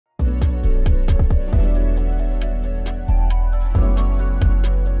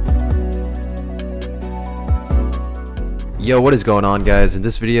Yo, what is going on, guys? In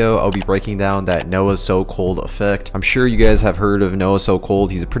this video, I'll be breaking down that Noahsocold effect. I'm sure you guys have heard of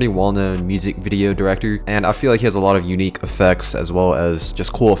Noahsocold. He's a pretty well-known music video director, and I feel like he has a lot of unique effects as well as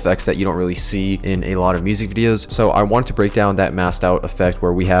just cool effects that you don't really see in a lot of music videos. So I wanted to break down that masked out effect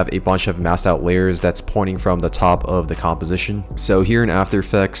where we have a bunch of masked out layers that's pointing from the top of the composition. So here in After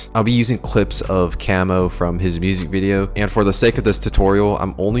Effects, I'll be using clips of Camo from his music video, and for the sake of this tutorial,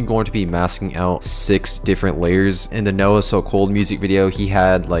 I'm only going to be masking out 6 different layers. In the Noahsocold music video, he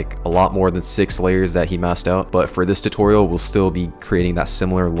had like a lot more than 6 layers that he masked out, but for this tutorial we'll still be creating that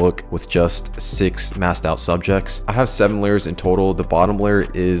similar look with just 6 masked out subjects. I have 7 layers in total. The bottom layer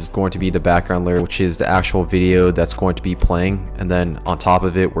is going to be the background layer, which is the actual video that's going to be playing, and then on top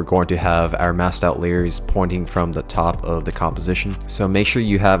of it we're going to have our masked out layers pointing from the top of the composition. So make sure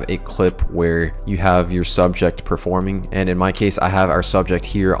you have a clip where you have your subject performing, and in my case I have our subject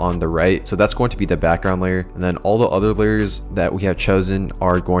here on the right, so that's going to be the background layer, and then all the other layers that we have chosen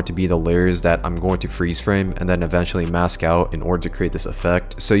are going to be the layers that I'm going to freeze frame and then eventually mask out in order to create this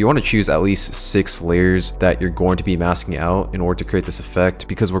effect. So you want to choose at least 6 layers that you're going to be masking out in order to create this effect,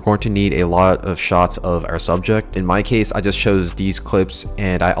 because we're going to need a lot of shots of our subject. In my case, I just chose these clips,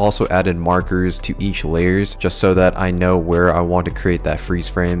 and I also added markers to each layers just so that I know where I want to create that freeze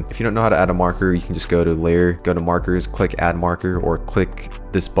frame. If you don't know how to add a marker, you can just go to layer, go to markers, click add marker, or click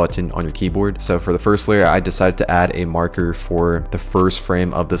this button on your keyboard. So for the first layer, I decided to add a marker for the first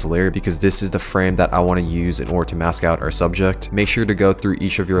frame of this layer because this is the frame that I want to use in order to mask out our subject. Make sure to go through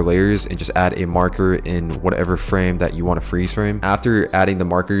each of your layers and just add a marker in whatever frame that you want to freeze frame. After adding the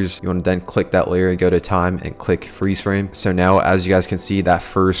markers, you want to then click that layer and go to time and click freeze frame. So now, as you guys can see, that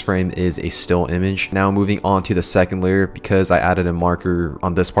first frame is a still image. Now moving on to the second layer, because I added a marker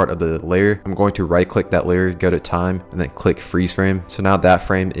on this part of the layer, I'm going to right click that layer, go to time, and then click freeze frame. So now that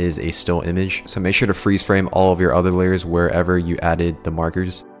frame is a still image. So make sure to freeze frame all of your other layers wherever you added the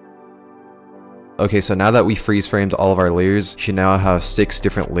markers. Okay, so now that we freeze framed all of our layers, you should now have 6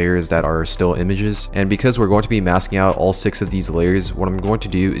 different layers that are still images. And because we're going to be masking out all 6 of these layers, what I'm going to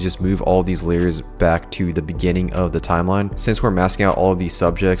do is just move all of these layers back to the beginning of the timeline. Since we're masking out all of these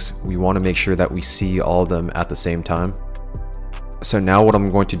subjects, we want to make sure that we see all of them at the same time. So now what I'm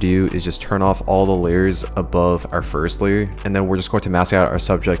going to do is just turn off all the layers above our first layer, and then we're just going to mask out our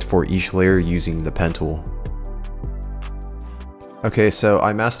subject for each layer using the pen tool. Okay, so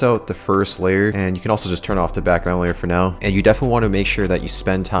I masked out the first layer, and you can also just turn off the background layer for now. And you definitely want to make sure that you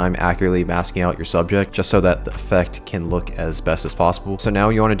spend time accurately masking out your subject just so that the effect can look as best as possible. So now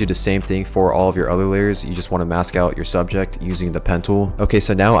you want to do the same thing for all of your other layers. You just want to mask out your subject using the pen tool. Okay,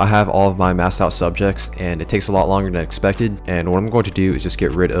 so now I have all of my masked out subjects, and it takes a lot longer than expected. And what I'm going to do is just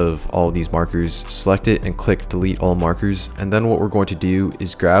get rid of all of these markers, select it and click delete all markers. And then what we're going to do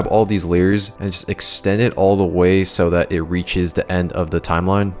is grab all these layers and just extend it all the way so that it reaches the end of the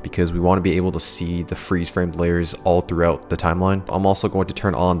timeline, because we want to be able to see the freeze framed layers all throughout the timeline. I'm also going to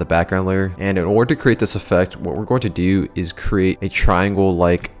turn on the background layer, and in order to create this effect, what we're going to do is create a triangle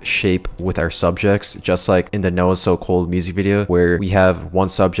like shape with our subjects, just like in the Noahsocold music video where we have 1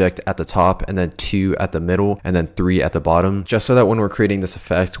 subject at the top and then 2 at the middle and then 3 at the bottom, just so that when we're creating this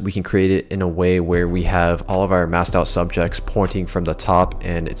effect we can create it in a way where we have all of our masked out subjects pointing from the top,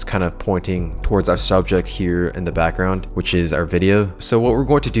 and it's kind of pointing towards our subject here in the background, which is our video. So what we're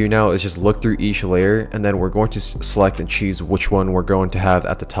going to do now is just look through each layer, and then we're going to select and choose which one we're going to have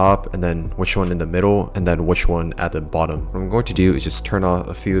at the top, and then which one in the middle, and then which one at the bottom. What I'm going to do is just turn off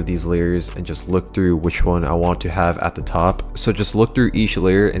a few of these layers and just look through which one I want to have at the top. So just look through each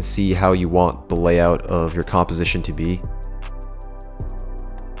layer and see how you want the layout of your composition to be.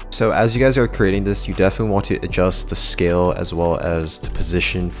 So as you guys are creating this, you definitely want to adjust the scale as well as the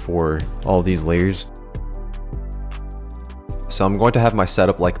position for all these layers. So I'm going to have my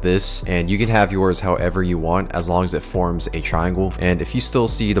setup like this, and you can have yours however you want as long as it forms a triangle. And if you still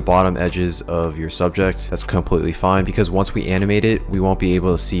see the bottom edges of your subject, that's completely fine, because once we animate it, we won't be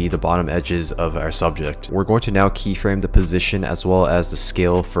able to see the bottom edges of our subject. We're going to now keyframe the position as well as the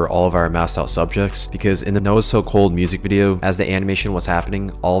scale for all of our masked out subjects, because in the Noahsocold music video, as the animation was happening,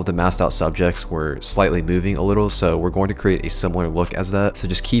 all of the masked out subjects were slightly moving a little, so we're going to create a similar look as that. So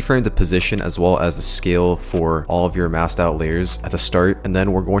just keyframe the position as well as the scale for all of your masked out layers at the start, and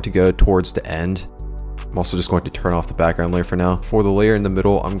then we're going to go towards the end. I'm also just going to turn off the background layer for now. For the layer in the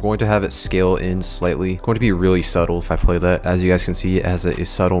middle, I'm going to have it scale in slightly. It's going to be really subtle if I play that. As you guys can see, it has a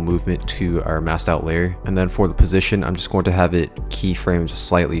subtle movement to our masked out layer. And then for the position, I'm just going to have it keyframed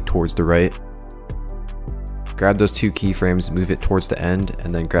slightly towards the right. grab those two keyframes, move it towards the end,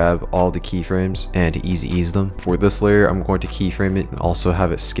 and then grab all the keyframes and easy ease them. For this layer, I'm going to keyframe it and also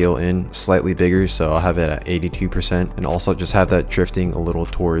have it scale in slightly bigger, so I'll have it at 82%, and also just have that drifting a little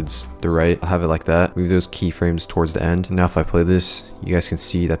towards the right. I'll have it like that. Move those keyframes towards the end. Now if I play this, you guys can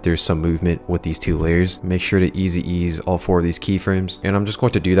see that there's some movement with these two layers. Make sure to easy ease all four of these keyframes, and I'm just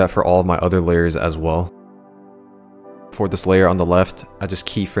going to do that for all of my other layers as well. For this layer on the left, I just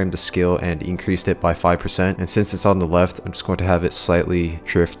keyframed the scale and increased it by 5%, and since it's on the left, I'm just going to have it slightly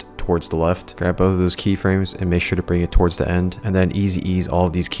drift towards the left. Grab both of those keyframes and make sure to bring it towards the end, and then easy ease all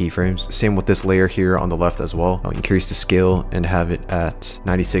of these keyframes. Same with this layer here on the left as well. I'll increase the scale and have it at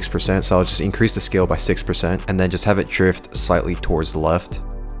 96%, so I'll just increase the scale by 6% and then just have it drift slightly towards the left.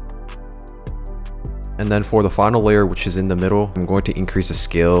 And then for the final layer, which is in the middle, I'm going to increase the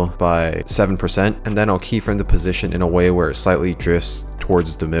scale by 7%, and then I'll keyframe the position in a way where it slightly drifts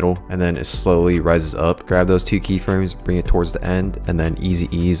towards the middle and then it slowly rises up. Grab those two keyframes, bring it towards the end, and then easy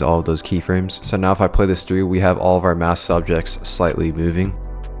ease all of those keyframes. So now if I play this through, we have all of our mask subjects slightly moving.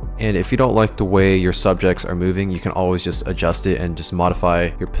 And if you don't like the way your subjects are moving, you can always just adjust it and just modify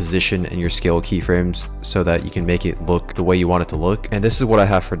your position and your scale keyframes so that you can make it look the way you want it to look. And this is what I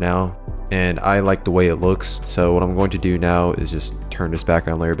have for now, and I like the way it looks. So what I'm going to do now is just turn this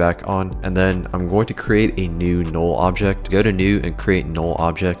background layer back on, and then I'm going to create a new null object. Go to new and create null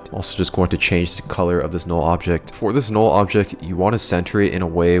object. Also just going to change the color of this null object. For this null object, you want to center it in a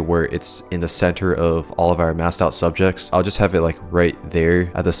way where it's in the center of all of our masked out subjects. I'll just have it like right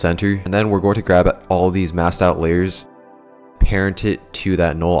there at the center. And then we're going to grab all these masked out layers, parent it to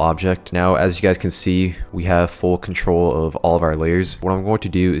that null object. Now, as you guys can see, we have full control of all of our layers. What I'm going to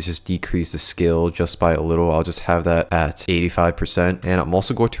do is just decrease the scale just by a little. I'll just have that at 85%. And I'm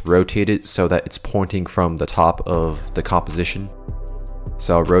also going to rotate it so that it's pointing from the top of the composition.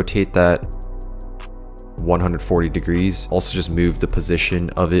 So I'll rotate that 140 degrees. Also just move the position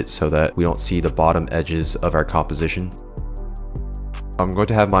of it so that we don't see the bottom edges of our composition. I'm going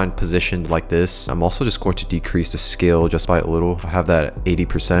to have mine positioned like this. I'm also just going to decrease the scale just by a little. I have that at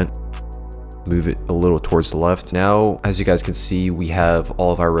 80%. Move it a little towards the left. Now, as you guys can see, we have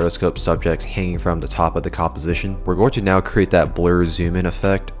all of our rotoscope subjects hanging from the top of the composition. We're going to now create that blur zoom in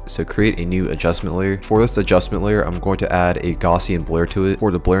effect. So create a new adjustment layer. For this adjustment layer, I'm going to add a Gaussian blur to it.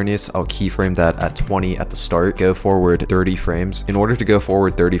 For the blurriness, I'll keyframe that at 20 at the start. Go forward 30 frames. In order to go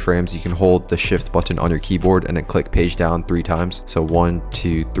forward 30 frames, you can hold the shift button on your keyboard and then click page down 3 times. So 1,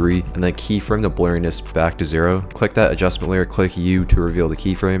 2, 3, and then keyframe the blurriness back to 0. Click that adjustment layer, click U to reveal the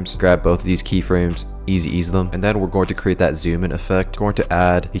keyframes. Grab both of these keyframes, easy ease them, and then we're going to create that zoom in effect. We're going to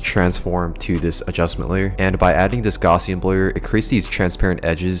add a transform to this adjustment layer, and by adding this Gaussian blur, it creates these transparent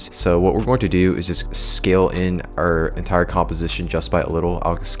edges. So what we're going to do is just scale in our entire composition just by a little.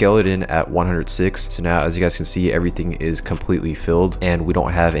 I'll scale it in at 106. So now, as you guys can see, everything is completely filled and we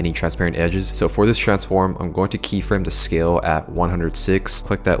don't have any transparent edges. So for this transform, I'm going to keyframe the scale at 106.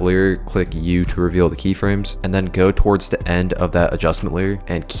 Click that layer, click U to reveal the keyframes, and then go towards the end of that adjustment layer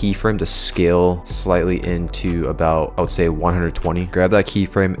and keyframe the scale slightly into about, I would say, 120. Grab that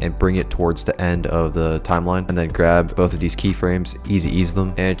keyframe and bring it towards the end of the timeline, and then grab both of these keyframes, easy ease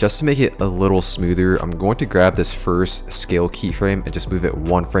them. And just to make it a little smoother, I'm going to grab this first scale keyframe and just move it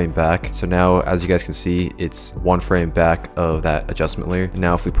 1 frame back. So now, as you guys can see, it's 1 frame back of that adjustment layer. And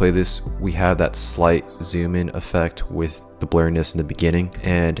now if we play this, we have that slight zoom in effect with the blurriness in the beginning.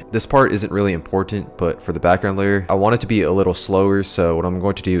 And this part isn't really important, but for the background layer, I want it to be a little slower. So what I'm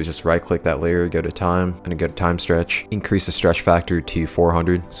going to do is just right click that layer, go to time, and go to time stretch, increase the stretch factor to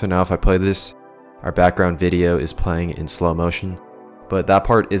 400. So now if I play this, our background video is playing in slow motion. But that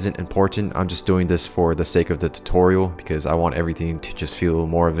part isn't important. I'm just doing this for the sake of the tutorial because I want everything to just feel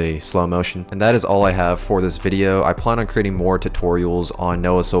more of a slow motion. And that is all I have for this video. I plan on creating more tutorials on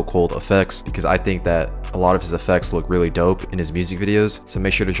Noahsocold effects because I think that a lot of his effects look really dope in his music videos. So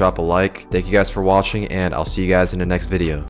make sure to drop a like. Thank you guys for watching, and I'll see you guys in the next video.